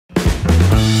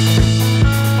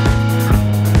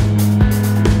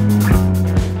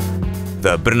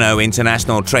The Brno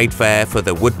International Trade Fair for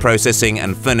the wood processing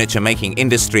and furniture making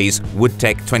industries,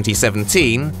 Wood-Tec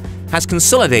 2017, has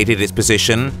consolidated its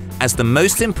position as the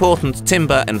most important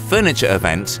timber and furniture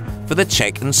event for the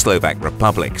Czech and Slovak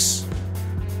republics.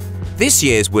 This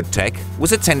year's Wood-Tec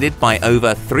was attended by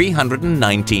over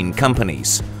 319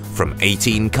 companies from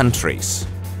 18 countries.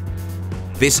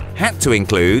 This had to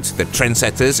include the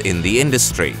trendsetters in the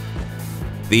industry.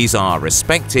 These are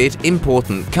respected,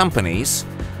 important companies,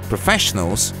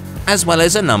 professionals, as well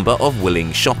as a number of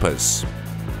willing shoppers.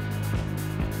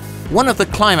 One of the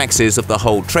climaxes of the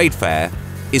whole trade fair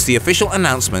is the official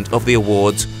announcement of the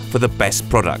awards for the best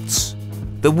products,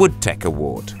 the Wood-Tec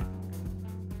Award.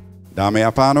 Dámy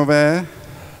a pánové,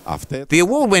 the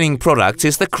award-winning product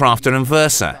is the Crafter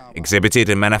Inverser, exhibited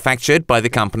and manufactured by the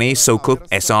company Soukup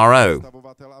s.r.o.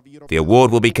 The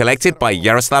award will be collected by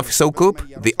Jaroslav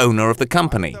Soukup, the owner of the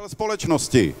company.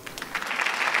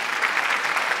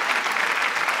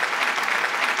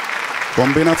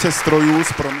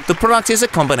 The product is a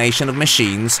combination of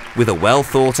machines with a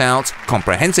well-thought-out,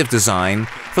 comprehensive design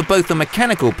for both the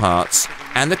mechanical parts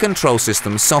and the control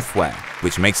system software,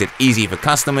 which makes it easy for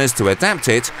customers to adapt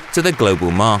it to the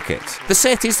global market. The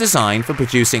set is designed for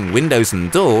producing windows and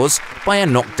doors by a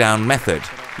knockdown method,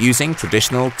 using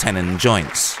traditional tenon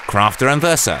joints. Crafter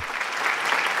Inverser.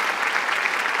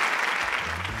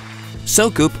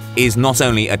 Soukup is not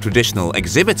only a traditional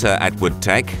exhibitor at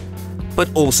Wood-Tec, but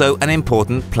also an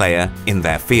important player in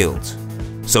their field.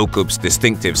 Soukup's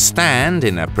distinctive stand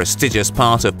in a prestigious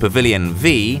part of Pavilion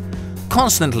V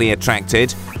constantly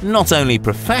attracted not only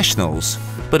professionals,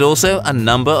 but also a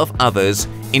number of others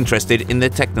interested in the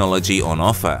technology on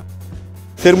offer.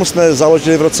 Firmu jsme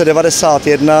založili v roce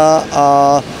 1991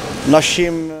 a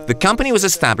The company was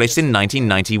established in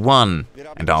 1991,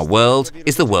 and our world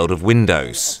is the world of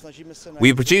windows.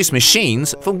 We produce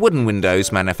machines for wooden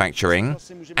windows manufacturing,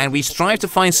 and we strive to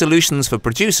find solutions for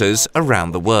producers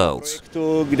around the world.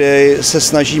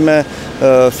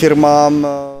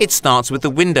 It starts with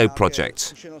the Window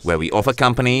Project, where we offer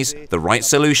companies the right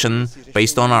solution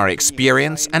based on our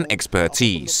experience and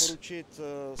expertise.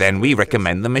 Then we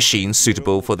recommend the machines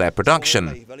suitable for their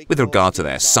production, with regard to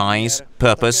their size,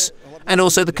 purpose, and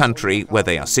also the country where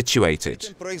they are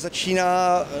situated.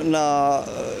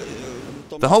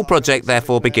 The whole project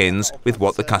therefore begins with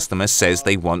what the customer says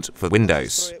they want for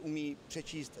windows.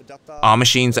 Our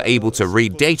machines are able to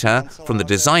read data from the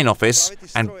design office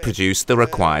and produce the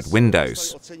required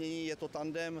windows.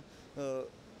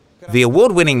 The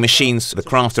award-winning machines, the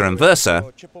Crafter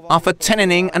Inverser, are for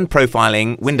tenoning and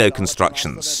profiling window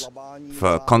constructions,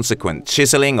 for consequent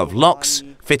chiseling of locks,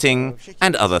 fitting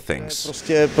and other things.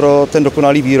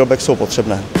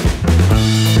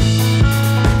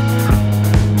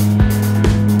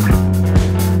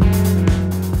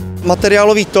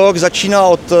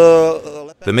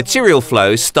 The material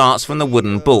flow starts from the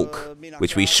wooden bulk,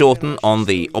 which we shorten on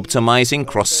the optimizing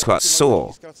cross-cut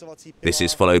saw. This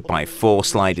is followed by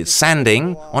four-slided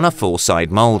sanding on a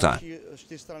four-side molder.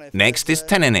 Next is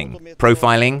tenoning,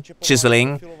 profiling,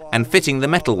 chiseling, and fitting the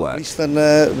metalwork.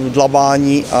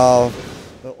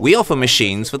 We offer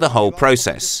machines for the whole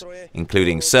process,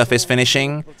 including surface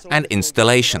finishing and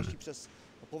installation.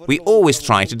 We always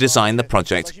try to design the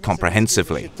project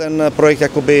comprehensively.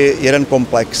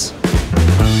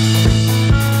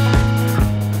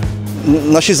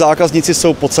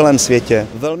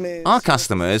 Our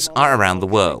customers are around the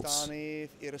world.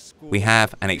 We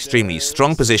have an extremely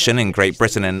strong position in Great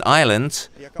Britain and Ireland,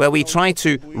 where we try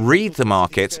to read the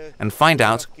market and find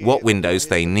out what windows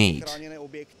they need.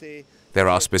 There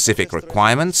are specific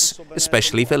requirements,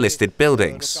 especially for listed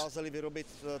buildings.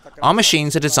 Our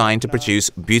machines are designed to produce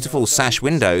beautiful sash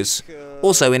windows,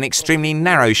 also in extremely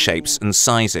narrow shapes and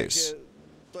sizes.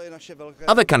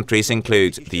 Other countries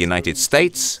include the United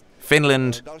States,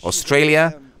 Finland,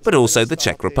 Australia, but also the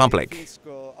Czech Republic.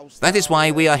 That is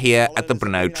why we are here at the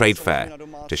Brno Trade Fair,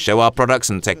 to show our products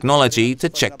and technology to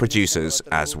Czech producers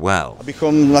as well.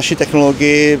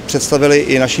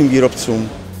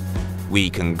 We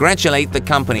congratulate the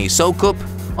company Soukup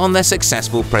on their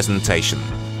successful presentation,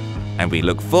 and we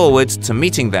look forward to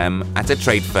meeting them at a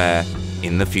trade fair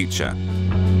in the future.